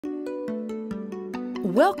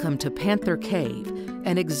Welcome to Panther Cave,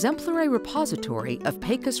 an exemplary repository of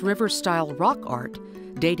Pecos River-style rock art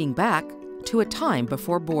dating back to a time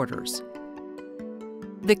before borders.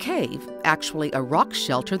 The cave, actually a rock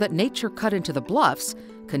shelter that nature cut into the bluffs,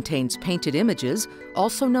 contains painted images,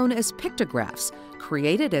 also known as pictographs,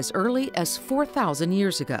 created as early as 4,000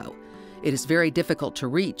 years ago. It is very difficult to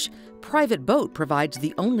reach. Private boat provides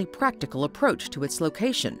the only practical approach to its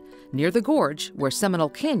location, near the gorge where Seminole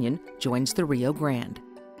Canyon joins the Rio Grande.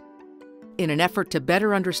 In an effort to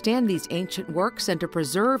better understand these ancient works and to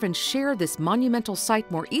preserve and share this monumental site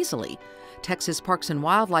more easily, Texas Parks and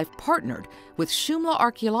Wildlife partnered with Shumla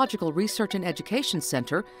Archaeological Research and Education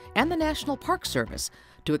Center and the National Park Service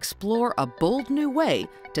to explore a bold new way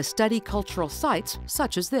to study cultural sites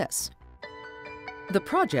such as this. The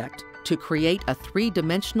project, to create a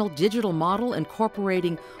three-dimensional digital model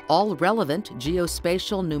incorporating all relevant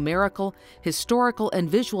geospatial, numerical, historical, and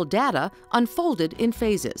visual data, unfolded in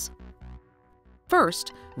phases.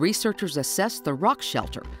 First, researchers assessed the rock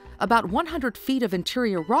shelter, about 100 feet of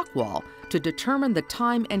interior rock wall, to determine the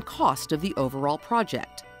time and cost of the overall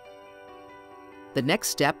project. The next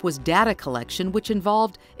step was data collection, which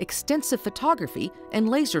involved extensive photography and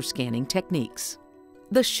laser scanning techniques.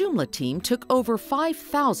 The Shumla team took over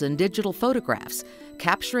 5,000 digital photographs,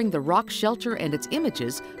 capturing the rock shelter and its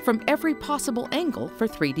images from every possible angle for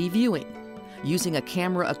 3D viewing. Using a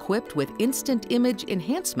camera equipped with instant image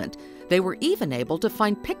enhancement, they were even able to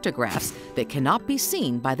find pictographs that cannot be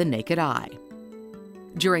seen by the naked eye.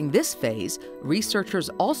 During this phase, researchers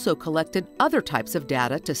also collected other types of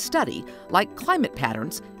data to study, like climate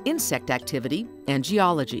patterns, insect activity, and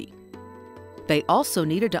geology. They also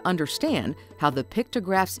needed to understand how the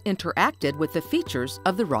pictographs interacted with the features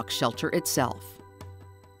of the rock shelter itself.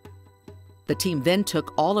 The team then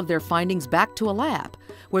took all of their findings back to a lab,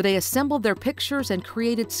 where they assembled their pictures and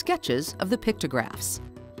created sketches of the pictographs.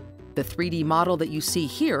 The 3D model that you see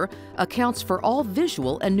here accounts for all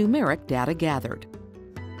visual and numeric data gathered.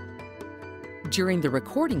 During the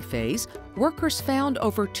recording phase, workers found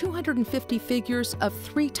over 250 figures of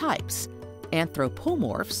three types: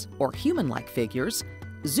 anthropomorphs, or human-like figures,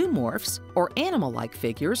 zoomorphs, or animal-like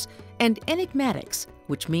figures, and enigmatics,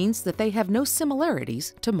 which means that they have no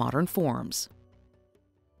similarities to modern forms.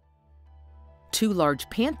 Two large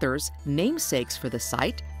panthers, namesakes for the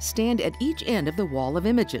site, stand at each end of the wall of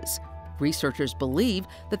images. Researchers believe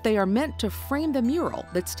that they are meant to frame the mural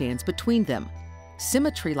that stands between them.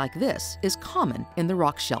 Symmetry like this is common in the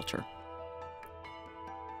rock shelter.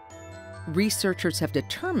 Researchers have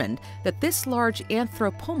determined that this large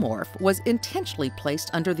anthropomorph was intentionally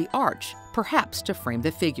placed under the arch, perhaps to frame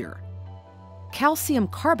the figure. Calcium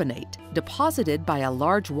carbonate, deposited by a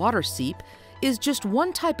large water seep, is just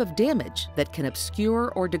one type of damage that can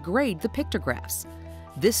obscure or degrade the pictographs.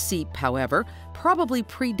 This seep, however, probably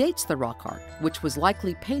predates the rock art, which was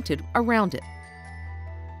likely painted around it.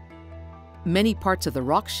 Many parts of the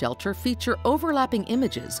rock shelter feature overlapping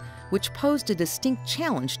images, which posed a distinct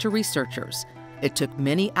challenge to researchers. It took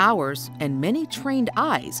many hours and many trained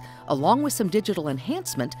eyes, along with some digital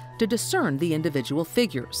enhancement, to discern the individual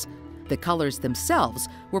figures. The colors themselves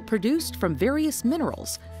were produced from various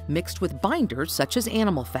minerals, mixed with binders such as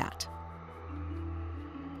animal fat.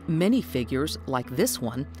 Many figures, like this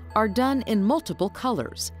one, are done in multiple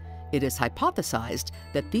colors. It is hypothesized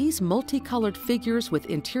that these multicolored figures with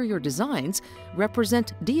interior designs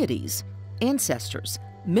represent deities, ancestors,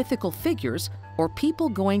 mythical figures, or people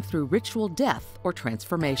going through ritual death or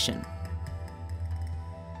transformation.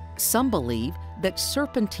 Some believe that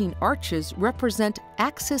serpentine arches represent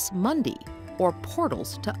axis mundi, or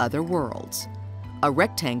portals to other worlds. A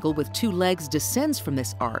rectangle with two legs descends from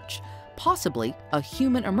this arch, possibly a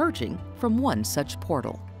human emerging from one such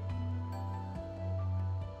portal.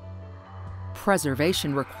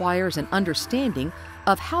 Preservation requires an understanding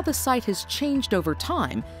of how the site has changed over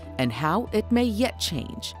time and how it may yet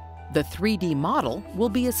change. The 3D model will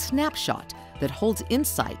be a snapshot that holds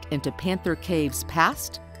insight into Panther Cave's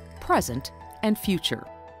past, present, and future.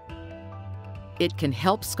 It can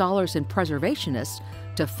help scholars and preservationists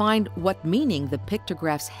to find what meaning the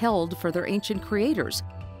pictographs held for their ancient creators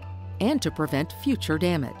and to prevent future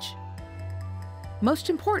damage.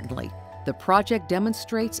 Most importantly, the project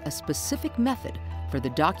demonstrates a specific method for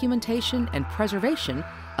the documentation and preservation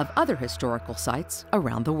of other historical sites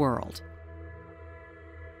around the world.